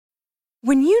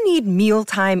When you need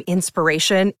mealtime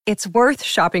inspiration, it's worth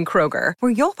shopping Kroger,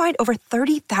 where you'll find over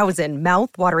 30,000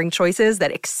 mouth-watering choices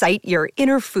that excite your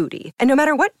inner foodie. And no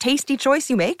matter what tasty choice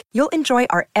you make, you'll enjoy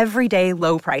our everyday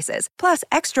low prices, plus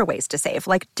extra ways to save,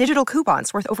 like digital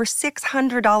coupons worth over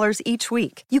 $600 each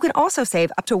week. You can also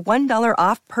save up to $1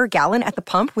 off per gallon at the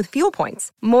pump with fuel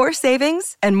points. More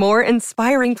savings and more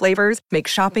inspiring flavors make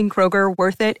shopping Kroger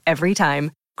worth it every time.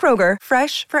 Kroger,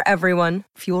 fresh for everyone.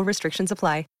 Fuel restrictions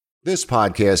apply. This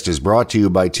podcast is brought to you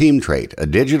by TeamTrade, a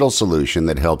digital solution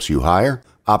that helps you hire,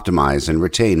 optimize, and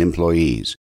retain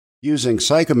employees. Using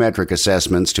psychometric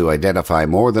assessments to identify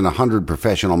more than 100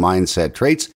 professional mindset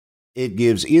traits, it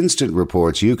gives instant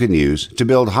reports you can use to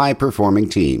build high-performing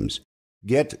teams.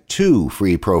 Get 2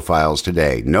 free profiles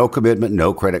today, no commitment,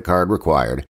 no credit card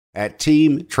required, at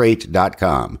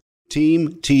teamtrait.com.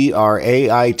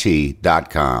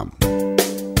 TeamTrait.com.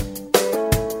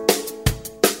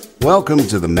 Welcome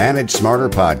to the Manage Smarter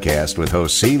podcast with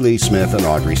hosts C. Lee Smith and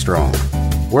Audrey Strong.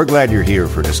 We're glad you're here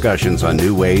for discussions on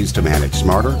new ways to manage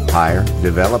smarter, hire,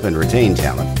 develop, and retain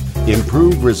talent,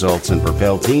 improve results, and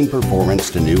propel team performance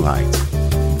to new heights.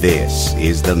 This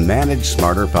is the Manage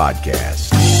Smarter podcast.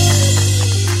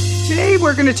 Today,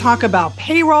 we're going to talk about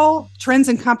payroll, trends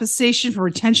in compensation for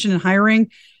retention and hiring.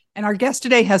 And our guest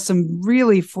today has some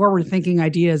really forward-thinking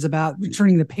ideas about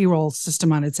turning the payroll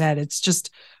system on its head. It's just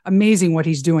amazing what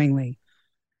he's doing, Lee.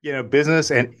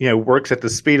 Business and, works at the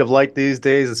speed of light these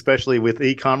days, especially with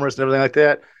e-commerce and everything like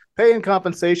that. Pay and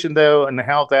compensation, though, and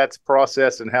how that's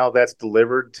processed and how that's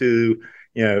delivered to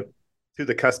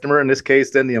the customer, in this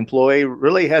case, then the employee,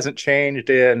 really hasn't changed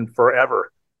in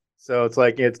forever. So it's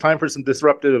like, it's time for some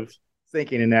disruptive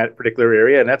thinking in that particular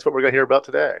area, and that's what we're going to hear about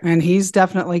today. And he's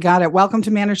definitely got it. Welcome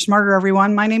to Manage Smarter,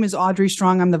 everyone. My name is Audrey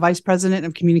Strong. I'm the Vice President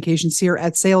of Communications here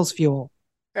at SalesFuel.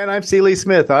 And I'm C. Lee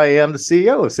Smith. I am the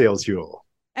CEO of SalesFuel.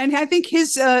 And I think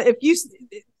if you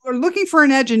are looking for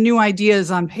an edge and new ideas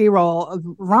on payroll,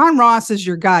 Ron Ross is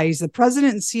your guy. He's the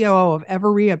President and COO of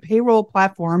Every, a payroll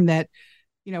platform that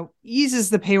eases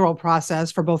the payroll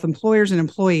process for both employers and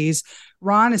employees.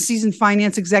 Ron, a seasoned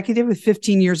finance executive with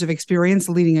 15 years of experience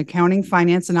leading accounting,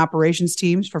 finance, and operations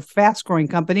teams for fast-growing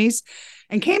companies,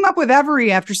 and came up with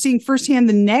Every after seeing firsthand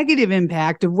the negative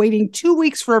impact of waiting 2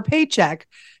 weeks for a paycheck.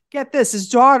 Get this, his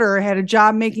daughter had a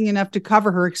job making enough to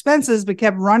cover her expenses, but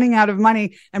kept running out of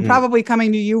money and probably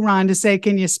coming to you, Ron, to say,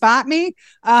 can you spot me?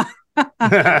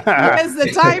 Because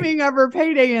the timing of her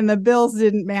payday and the bills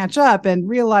didn't match up, and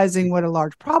realizing what a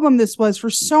large problem this was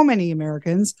for so many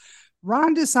Americans,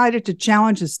 Ron decided to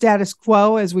challenge the status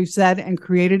quo, as we've said, and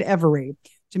created Every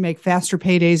to make faster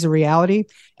paydays a reality.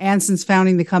 And since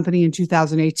founding the company in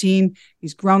 2018,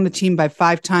 he's grown the team by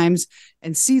 5 times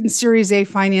and seed and Series A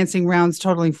financing rounds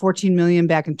totaling $14 million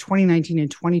back in 2019 and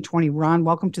 2020. Ron,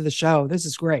 welcome to the show. This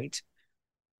is great.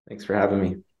 Thanks for having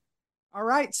me. All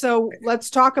right, so let's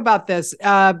talk about this.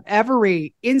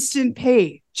 Every instant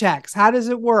pay checks. How does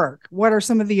it work? What are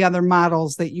some of the other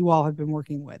models that you all have been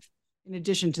working with in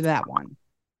addition to that one?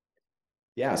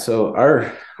 Yeah, so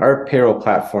our payroll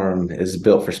platform is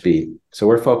built for speed. So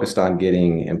we're focused on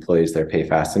getting employees their pay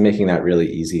fast and making that really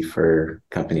easy for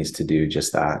companies to do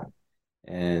just that.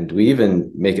 And we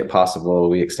even make it possible.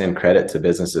 We extend credit to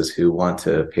businesses who want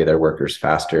to pay their workers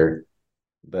faster,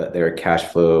 but their cash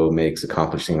flow makes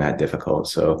accomplishing that difficult.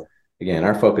 So again,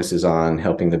 our focus is on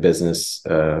helping the business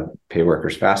pay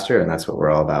workers faster, and that's what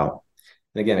we're all about.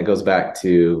 And again, it goes back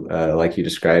to, like you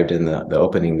described in the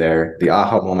opening there, the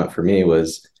aha moment for me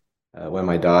was when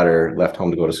my daughter left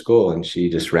home to go to school, and she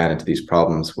just ran into these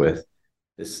problems with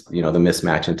this, the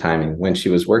mismatch in timing when she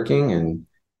was working and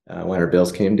when her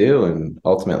bills came due, and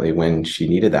ultimately when she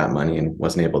needed that money and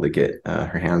wasn't able to get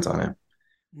her hands on it.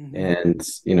 Mm-hmm. And,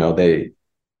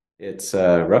 it's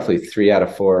roughly 3 out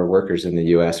of 4 workers in the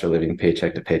U.S. are living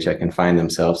paycheck to paycheck and find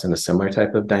themselves in a similar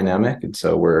type of dynamic. And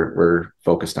so we're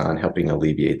focused on helping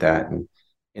alleviate that and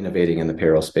innovating in the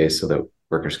payroll space so that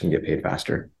workers can get paid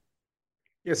faster.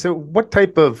 Yeah. So what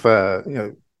type of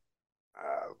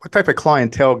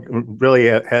clientele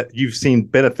really you've seen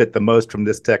benefit the most from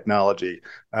this technology?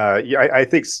 I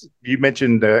think you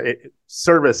mentioned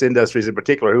service industries in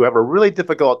particular who have a really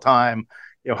difficult time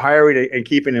hiring and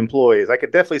keeping employees. I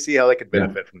could definitely see how they could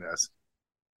benefit from this.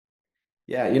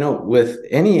 Yeah, with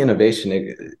any innovation,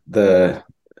 it'll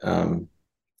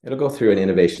go through an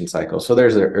innovation cycle. So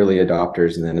there's the early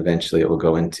adopters, and then eventually it will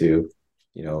go into,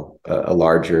 a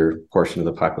larger portion of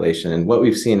the population. And what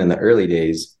we've seen in the early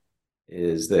days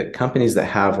is that companies that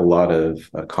have a lot of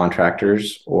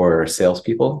contractors or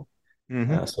salespeople,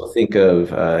 so think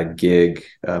of gig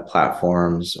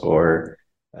platforms or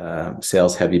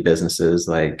sales heavy businesses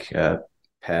like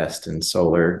pest and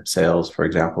solar sales, for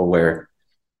example, where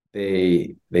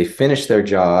they finish their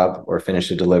job or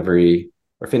finish a delivery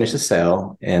or finish a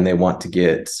sale, and they want to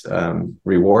get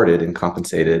rewarded and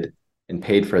compensated and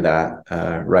paid for that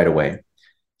right away.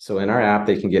 So in our app,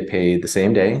 they can get paid the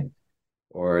same day,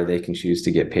 or they can choose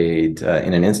to get paid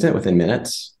in an instant within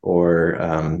minutes, or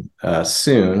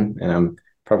soon. And I'm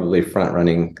probably front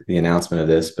running the announcement of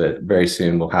this, but very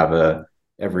soon we'll have a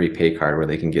every pay card where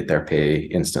they can get their pay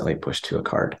instantly pushed to a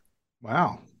card.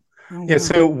 Wow. Oh, Yeah. wow.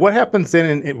 So what happens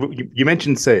then? You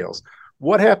mentioned sales.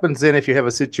 What happens then if you have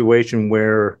a situation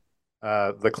where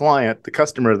the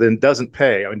customer then doesn't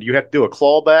pay? I mean, do you have to do a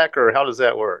clawback, or how does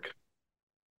that work?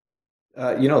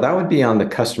 That would be on the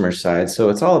customer side. So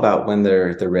it's all about when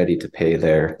they're ready to pay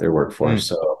their workforce.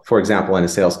 So, for example, in a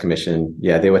sales commission,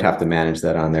 yeah, they would have to manage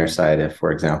that on their side. If,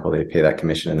 for example, they pay that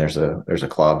commission and there's a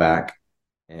clawback,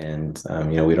 and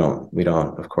we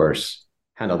don't of course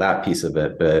handle that piece of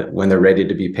it. But when they're ready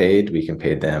to be paid, we can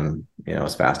pay them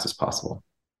as fast as possible.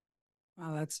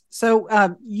 Wow, that's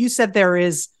so. You said there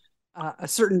is a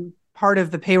certain part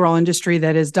of the payroll industry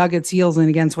that has dug its heels in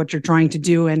against what you're trying to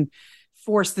do and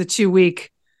force the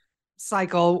 2-week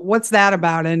cycle. What's that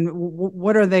about, and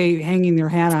what are they hanging their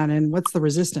hat on, and what's the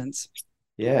resistance?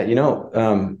 Yeah,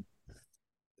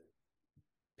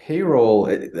 payroll,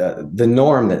 the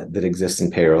norm that exists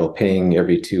in payroll, paying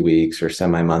every 2 weeks or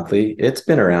semi-monthly, it's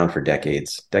been around for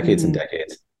decades and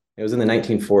decades. It was in the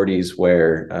 1940s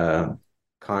where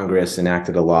Congress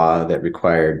enacted a law that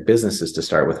required businesses to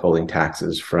start withholding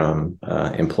taxes from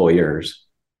employers,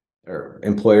 or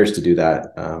employers to do that,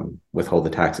 withhold the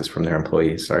taxes from their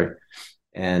employees. Sorry.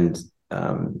 And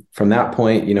from that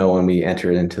point, when we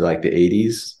entered into like the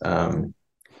 80s,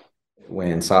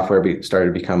 when software started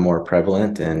to become more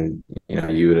prevalent, and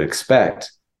you would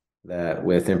expect that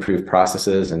with improved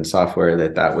processes and software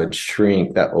that would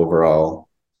shrink that overall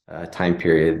time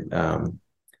period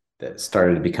that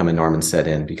started to become a norm and set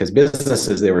in, because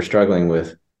businesses, they were struggling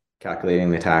with calculating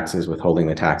the taxes, withholding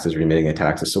the taxes, remitting the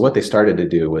taxes. So what they started to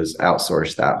do was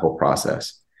outsource that whole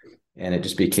process. And it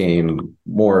just became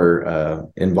more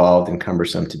involved and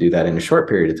cumbersome to do that in a short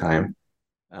period of time.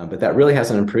 But that really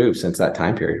hasn't improved since that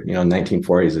time period. In the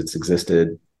 1940s, it's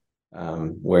existed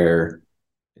where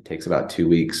it takes about 2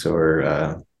 weeks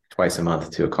or twice a month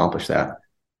to accomplish that.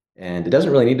 And it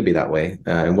doesn't really need to be that way.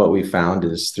 And what we've found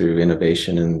is through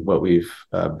innovation and what we've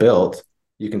built,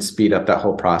 you can speed up that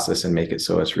whole process and make it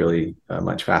so it's really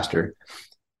much faster.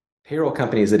 Payroll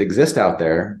companies that exist out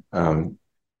there,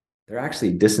 they're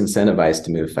actually disincentivized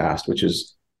to move fast, which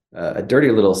is a dirty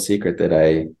little secret that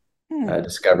I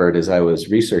discovered as I was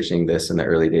researching this in the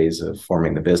early days of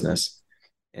forming the business.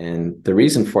 And the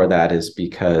reason for that is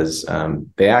because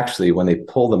they actually, when they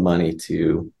pull the money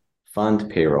to fund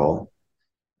payroll,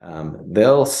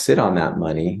 they'll sit on that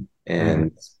money,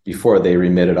 and before they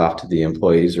remit it off to the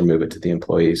employees or move it to the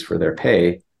employees for their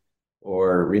pay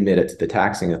or remit it to the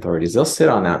taxing authorities, they'll sit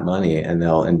on that money and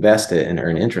they'll invest it and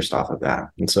earn interest off of that.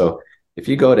 And so if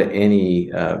you go to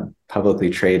any publicly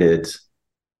traded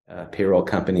payroll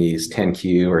companies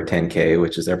 10Q or 10K,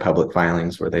 which is their public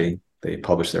filings where they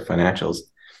publish their financials,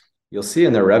 you'll see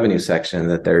in their revenue section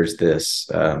that there's this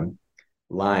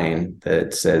line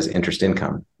that says interest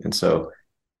income. And so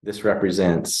this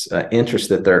represents interest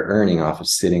that they're earning off of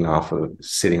sitting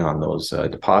on those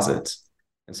deposits.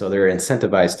 And so they're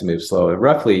incentivized to move slow. It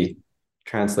roughly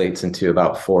translates into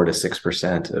about 4 to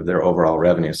 6% of their overall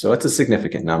revenue. So it's a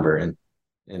significant number.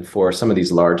 And for some of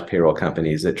these large payroll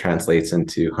companies, it translates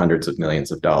into hundreds of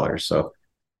millions of dollars. So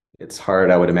it's hard,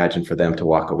 I would imagine, for them to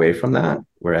walk away from that.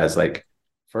 Whereas like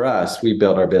for us, we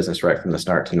built our business right from the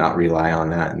start to not rely on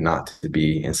that and not to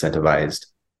be incentivized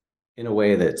in a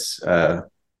way that's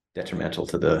detrimental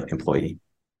to the employee.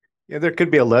 Yeah, there could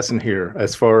be a lesson here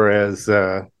as far as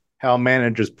how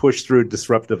managers push through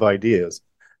disruptive ideas.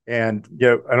 And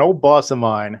an old boss of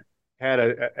mine had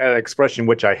an expression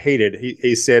which I hated.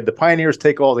 He said, "The pioneers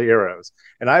take all the arrows,"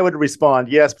 and I would respond,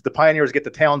 "Yes, but the pioneers get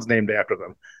the towns named after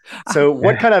them." So,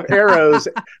 what kind of arrows?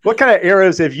 What kind of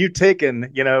arrows have you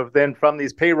taken? Then from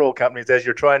these payroll companies as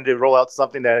you're trying to roll out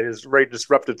something that is very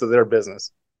disruptive to their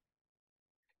business.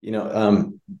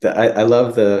 I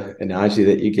love the analogy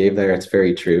that you gave there. It's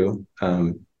very true.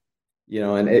 And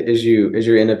as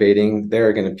you're innovating, there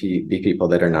are going to be people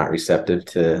that are not receptive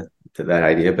to that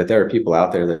idea, but there are people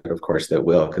out there that, of course, that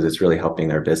will, because it's really helping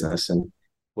their business. And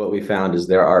what we found is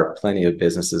there are plenty of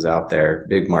businesses out there,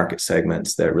 big market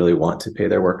segments that really want to pay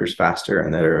their workers faster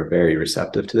and that are very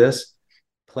receptive to this.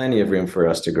 Plenty of room for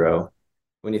us to grow.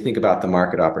 When you think about the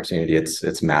market opportunity,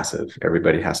 it's massive.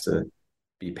 Everybody has to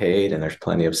be paid, and there's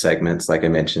plenty of segments, like I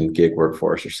mentioned, gig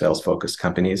workforce or sales focused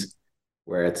companies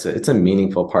where it's a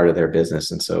meaningful part of their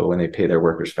business. And so when they pay their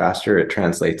workers faster, it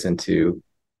translates into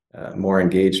more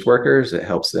engaged workers. It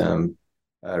helps them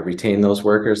retain those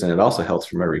workers, and it also helps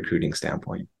from a recruiting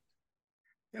standpoint.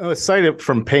 Aside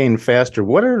from paying faster,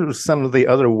 what are some of the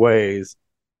other ways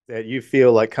that you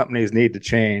feel like companies need to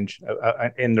change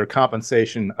in their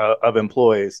compensation of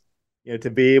employees, to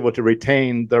be able to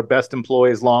retain their best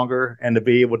employees longer and to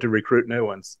be able to recruit new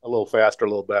ones a little faster, a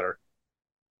little better?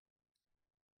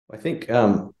 I think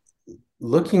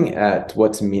looking at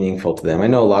what's meaningful to them. I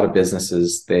know a lot of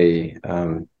businesses, they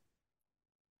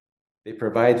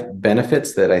provide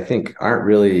benefits that I think aren't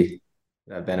really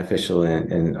beneficial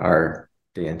in our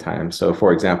day and time. So,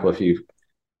 for example, if you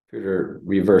were to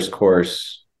reverse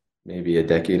course maybe a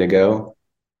decade ago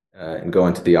and go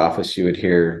into the office, you would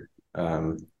hear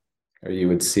or you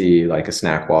would see like a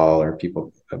snack wall or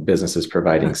businesses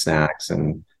providing snacks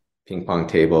and ping pong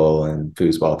table and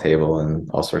foosball table and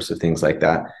all sorts of things like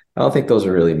that. I don't think those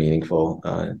are really meaningful,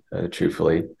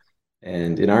 truthfully.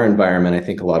 And in our environment, I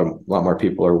think a lot more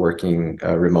people are working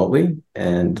remotely.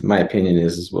 And my opinion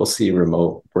is we'll see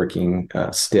remote working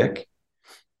stick.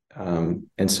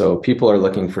 And so people are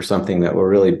looking for something that will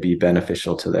really be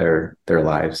beneficial to their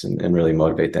lives and really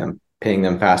motivate them. Paying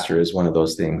them faster is one of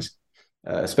those things,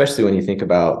 especially when you think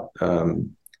about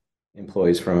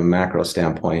employees from a macro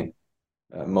standpoint.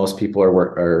 Most people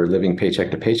are living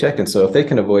paycheck to paycheck. And so if they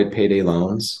can avoid payday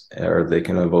loans or they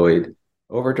can avoid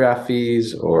overdraft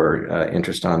fees or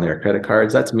interest on their credit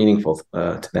cards, that's meaningful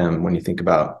to them when you think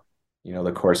about,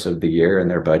 the course of the year and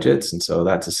their budgets. And so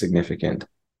that's a significant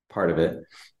part of it.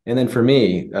 And then for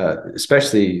me,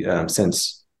 especially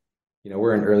since,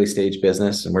 we're an early stage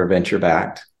business and we're venture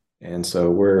backed. And so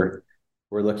we're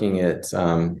looking at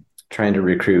trying to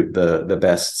recruit the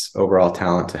best overall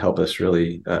talent to help us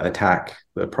really attack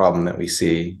the problem that we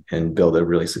see and build a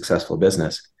really successful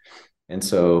business. And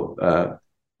so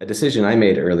a decision I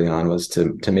made early on was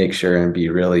to make sure and be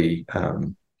really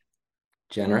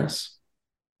generous,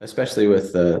 especially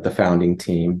with the founding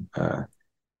team,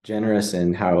 generous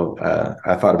in how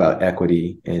I thought about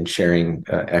equity and sharing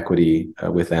equity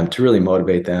with them to really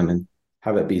motivate them and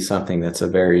have it be something that's a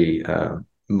very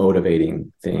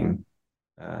motivating thing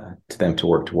to them to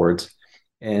work towards.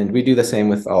 And we do the same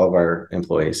with all of our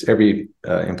employees. Every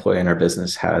employee in our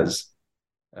business has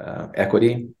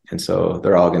equity. And so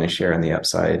they're all going to share in the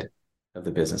upside of the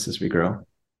business as we grow.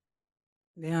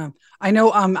 Yeah. I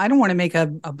know, I don't want to make a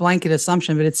blanket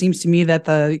assumption, but it seems to me that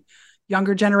the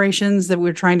younger generations that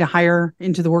we're trying to hire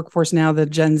into the workforce now, the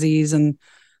Gen Zs and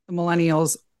the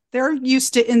millennials, they're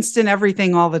used to instant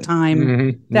everything all the time.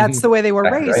 Mm-hmm. That's the way they were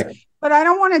raised. Right. But I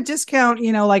don't want to discount,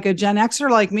 like a Gen Xer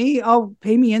like me. Oh,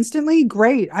 pay me instantly.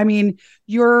 Great. I mean,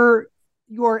 your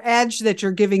edge that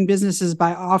you're giving businesses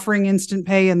by offering instant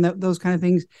pay and those kind of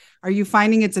things, are you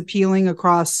finding it's appealing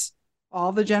across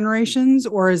all the generations,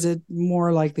 or is it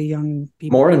more like the young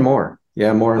people? More and more.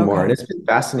 Yeah, more and Okay. more. And it's been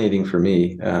fascinating for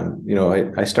me.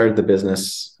 I started the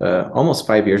business almost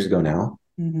 5 years ago now.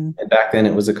 Mm-hmm. And back then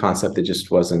it was a concept that just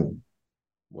wasn't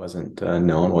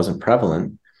known, wasn't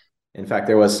prevalent. In fact,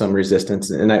 there was some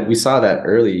resistance. And we saw that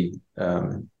early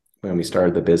when we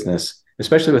started the business,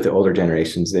 especially with the older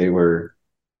generations. They were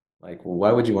like, well,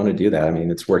 why would you want to do that? I mean,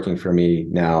 it's working for me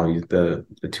now, the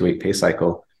 2-week pay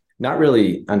cycle, not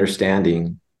really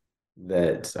understanding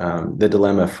that the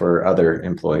dilemma for other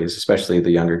employees, especially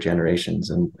the younger generations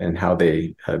and how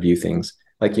they view things.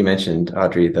 Like you mentioned,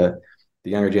 Audrey, the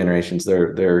younger generations,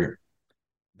 they're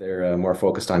more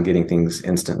focused on getting things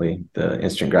instantly, the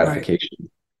instant gratification. Right.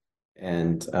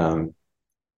 And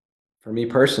for me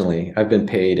personally, I've been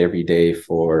paid every day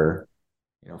for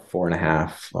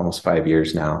 4.5, almost 5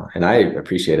 years now, and I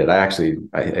appreciate it.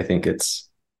 I think it's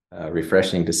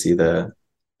refreshing to see the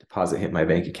deposit hit my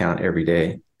bank account every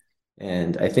day.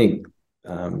 And I think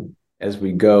as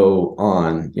we go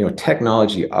on,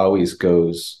 technology always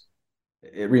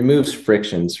it removes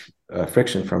friction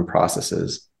from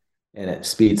processes, and it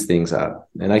speeds things up.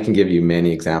 And I can give you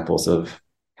many examples of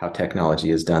how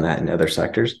technology has done that in other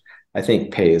sectors. I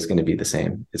think pay is going to be the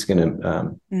same. It's going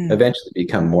to eventually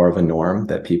become more of a norm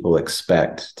that people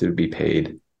expect to be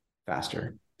paid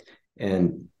faster.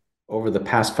 And over the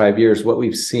past 5 years, what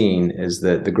we've seen is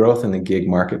that the growth in the gig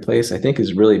marketplace, I think,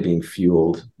 is really being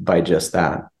fueled by just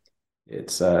that.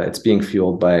 It's being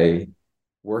fueled by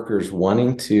workers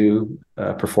wanting to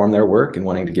perform their work and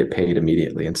wanting to get paid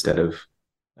immediately instead of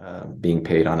being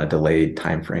paid on a delayed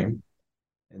time frame.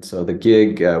 And so the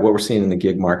gig, what we're seeing in the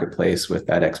gig marketplace with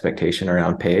that expectation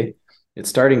around pay, it's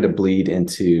starting to bleed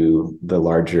into the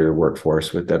larger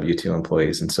workforce with W-2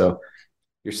 employees. And so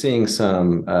you're seeing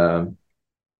some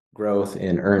growth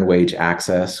in earned wage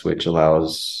access, which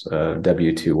allows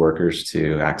W-2 workers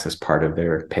to access part of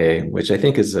their pay, which I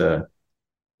think is a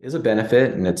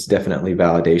benefit, and it's definitely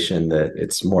validation that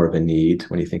it's more of a need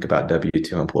when you think about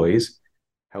W-2 employees.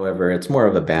 However, it's more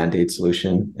of a Band-Aid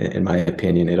solution, in my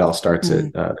opinion. It all starts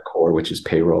at the core, which is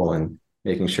payroll, and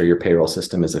making sure your payroll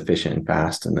system is efficient and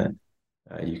fast, and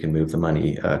that you can move the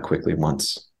money quickly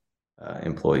once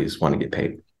employees want to get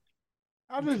paid.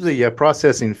 How does the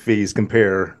processing fees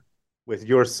compare with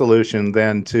your solution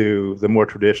then to the more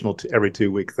traditional every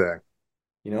 2-week thing?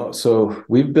 So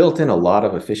we've built in a lot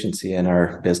of efficiency in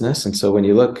our business. And so when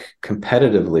you look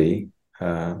competitively,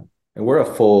 and we're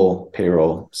a full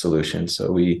payroll solution.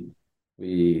 So we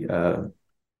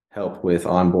help with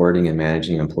onboarding and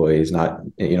managing employees, not,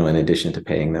 in addition to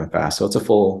paying them fast. So it's a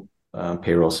full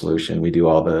payroll solution. We do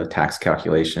all the tax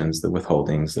calculations, the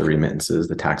withholdings, the remittances,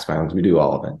 the tax filings. We do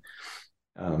all of it.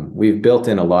 We've built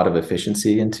in a lot of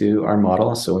efficiency into our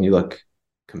model. So when you look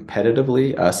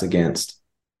competitively, us against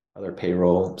other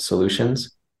payroll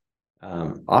solutions,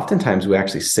 oftentimes we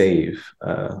actually save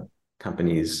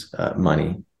companies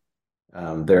money.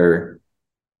 They're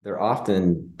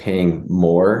often paying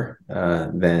more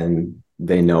than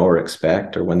they know or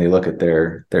expect, or when they look at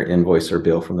their invoice or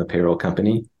bill from the payroll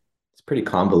company, it's pretty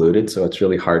convoluted. So it's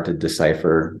really hard to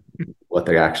decipher what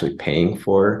they're actually paying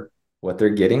for what they're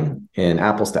getting. And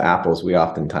apples to apples, we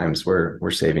oftentimes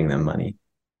we're saving them money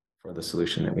for the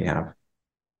solution that we have.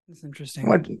 That's interesting.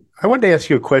 I wanted to ask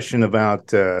you a question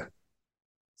about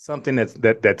something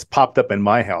that's popped up in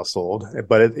my household,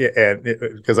 but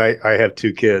because I have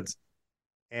 2 kids,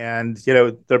 and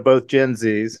they're both Gen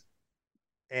Zs,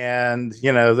 and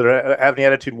they're having the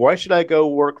attitude, why should I go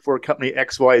work for company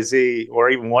XYZ, or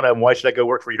even one of them, why should I go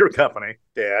work for your company,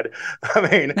 Dad? I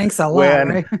mean, thanks a lot.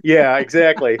 Right? Yeah,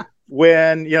 exactly.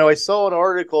 When I saw an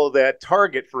article that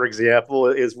Target, for example,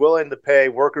 is willing to pay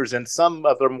workers in some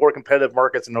of their more competitive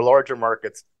markets and the larger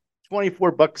markets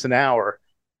 $24 an hour,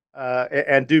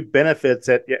 and do benefits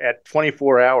at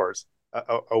 24 hours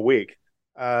a week.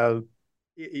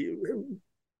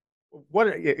 What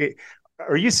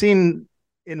are you seeing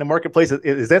in the marketplace?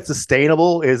 Is that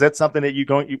sustainable? Is that something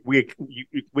that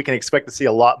we can expect to see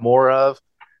a lot more of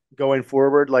going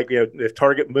forward? Like, if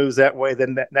Target moves that way,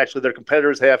 then naturally their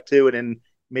competitors have to, and then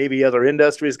maybe other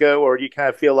industries go, or do you kind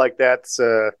of feel like that's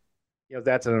an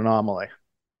anomaly?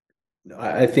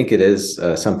 I think it is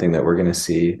something that we're going to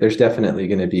see. There's definitely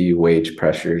going to be wage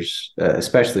pressures,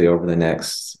 especially over the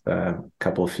next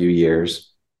few years.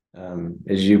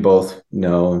 As you both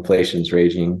know, inflation's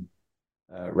raging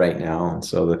right now. And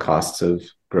so the costs of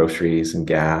groceries and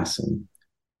gas and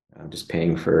just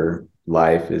paying for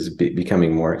life is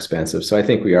becoming more expensive. So I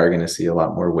think we are going to see a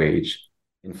lot more wage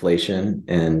inflation.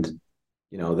 And,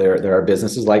 there are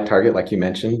businesses like Target, like you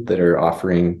mentioned, that are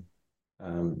offering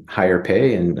higher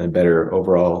pay and a better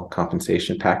overall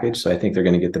compensation package. So I think they're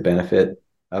going to get the benefit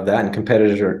of that, and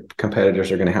competitors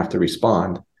are going to have to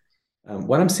respond.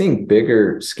 What I'm seeing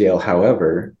bigger scale,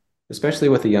 however, especially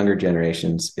with the younger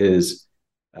generations, is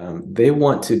they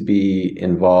want to be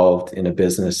involved in a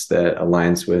business that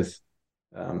aligns with,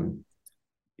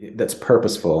 that's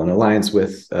purposeful and aligns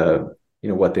with,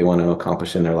 what they want to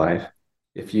accomplish in their life.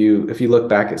 If you look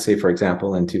back at, say, for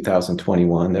example, in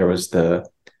 2021, there was the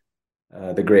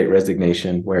Great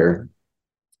Resignation, where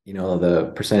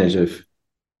the percentage of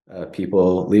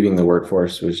people leaving the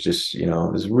workforce was just it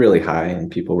was really high, and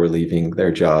people were leaving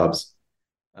their jobs.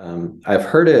 I've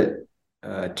heard it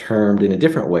termed in a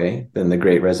different way than the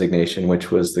Great Resignation,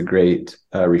 which was the Great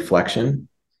Reflection,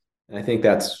 and I think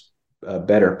that's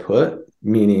better put.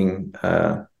 Meaning,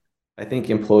 I think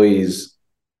employees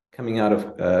coming out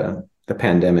of the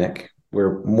pandemic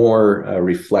were more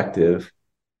reflective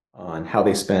on how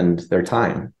they spend their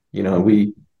time.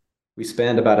 We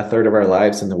spend about a third of our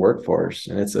lives in the workforce,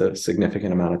 and it's a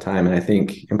significant amount of time. And I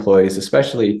think employees,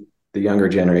 especially the younger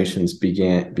generations,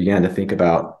 began to think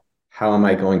about, how am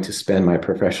I going to spend my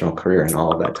professional career and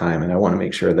all of that time? And I want to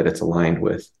make sure that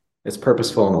it's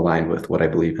purposeful and aligned with what I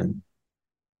believe in.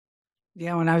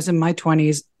 Yeah, when I was in my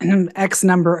 20s, X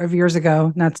number of years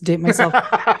ago, not to date myself,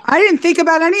 I didn't think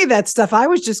about any of that stuff. I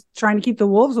was just trying to keep the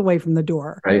wolves away from the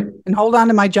door, right, and hold on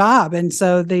to my job. And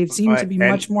so they seem to be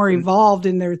much more evolved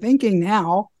in their thinking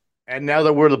now. And now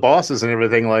that we're the bosses and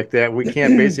everything like that, we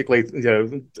can't basically,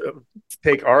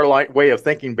 take our way of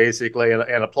thinking basically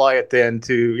and apply it then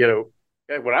to,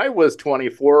 when I was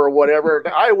 24 or whatever,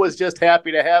 I was just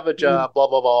happy to have a job, blah,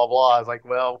 blah, blah, blah. I was like,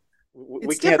 well,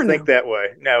 we can't think that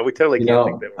way. No, we totally can't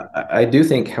think that way. I do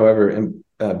think, however,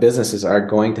 businesses are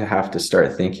going to have to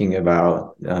start thinking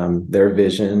about their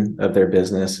vision of their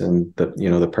business and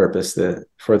the purpose that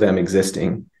for them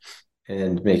existing.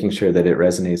 and making sure that it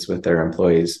resonates with their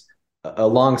employees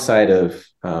alongside of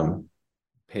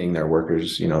paying their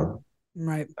workers,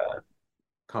 Right.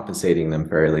 Compensating them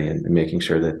fairly and making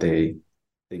sure that they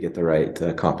get the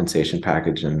right compensation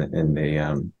package and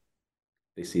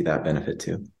they see that benefit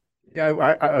too.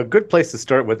 Yeah, a good place to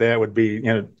start with that would be,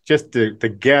 just to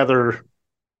gather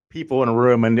people in a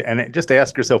room and just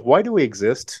ask yourself, why do we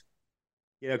exist?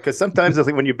 Because sometimes I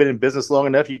think when you've been in business long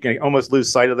enough, you can almost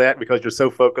lose sight of that because you're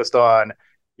so focused on,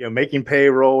 making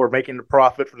payroll or making the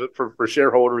profit for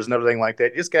shareholders and everything like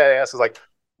that. You just got to ask,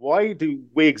 why do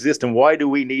we exist and why do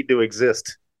we need to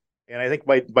exist? And I think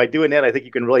by doing that, I think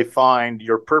you can really find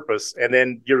your purpose, and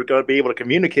then you're going to be able to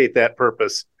communicate that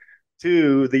purpose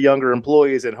to the younger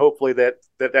employees, and hopefully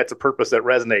that's a purpose that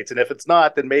resonates. And if it's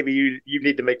not, then maybe you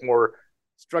need to make more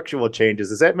structural changes.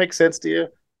 Does that make sense to you?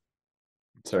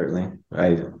 Certainly.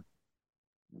 I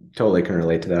totally can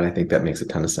relate to that. I think that makes a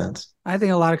ton of sense. I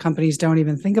think a lot of companies don't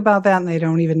even think about that, and they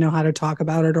don't even know how to talk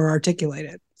about it or articulate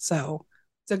it. So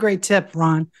it's a great tip,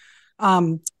 Ron.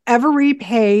 Every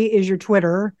Pay is your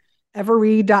Twitter.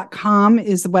 Every.com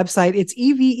is the website. It's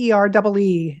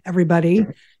EVEREE, everybody.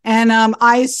 And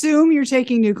I assume you're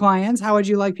taking new clients. How would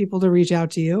you like people to reach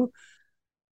out to you?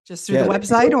 Just through the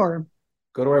website, or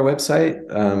go to our website,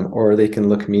 or they can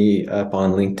look me up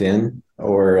on LinkedIn,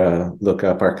 or look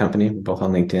up our company, both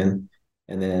on LinkedIn.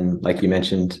 And then, like you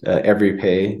mentioned, Every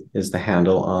Pay is the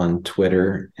handle on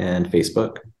Twitter and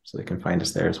Facebook, so they can find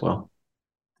us there as well.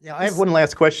 Yeah, I have one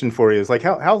last question for you. Is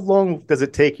how long does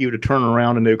it take you to turn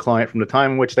around a new client from the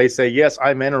time in which they say, yes,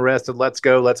 I'm interested, let's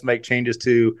go, let's make changes,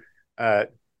 to the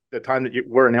time that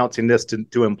we're announcing this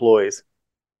to employees?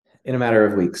 In a matter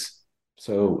of weeks.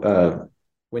 So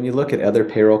when you look at other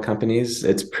payroll companies,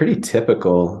 it's pretty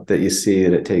typical that you see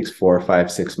that it takes 4,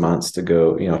 5, 6 months to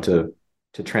go,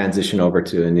 to transition over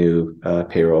to a new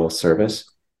payroll service.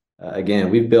 Again,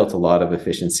 we've built a lot of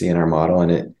efficiency in our model,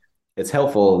 and it's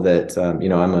helpful that, I'm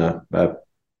a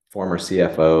former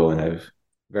CFO, and I'm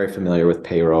very familiar with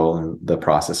payroll and the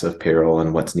process of payroll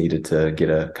and what's needed to get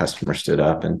a customer stood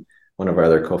up. And one of our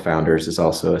other co-founders is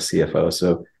also a CFO.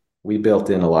 So we built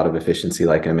in a lot of efficiency,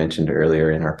 like I mentioned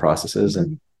earlier, in our processes,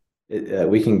 and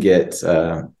we can get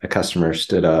a customer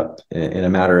stood up in a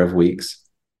matter of weeks.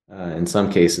 In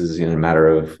some cases, in a matter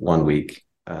of 1 week.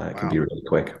 It can be really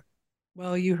quick.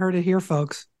 Well, you heard it here,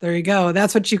 folks. There you go.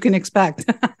 That's what you can expect.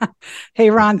 Hey,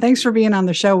 Ron, thanks for being on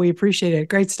the show. We appreciate it.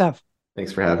 Great stuff.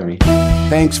 Thanks for having me.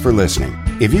 Thanks for listening.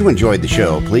 If you enjoyed the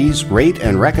show, please rate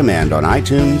and recommend on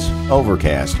iTunes,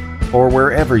 Overcast, or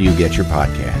wherever you get your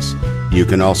podcasts. You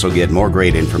can also get more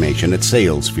great information at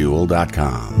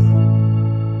salesfuel.com.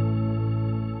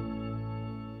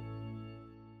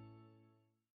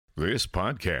 This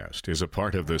podcast is a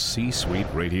part of the C-Suite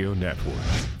Radio Network.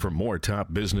 For more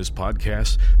top business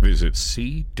podcasts, visit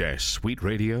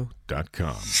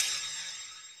c-suiteradio.com.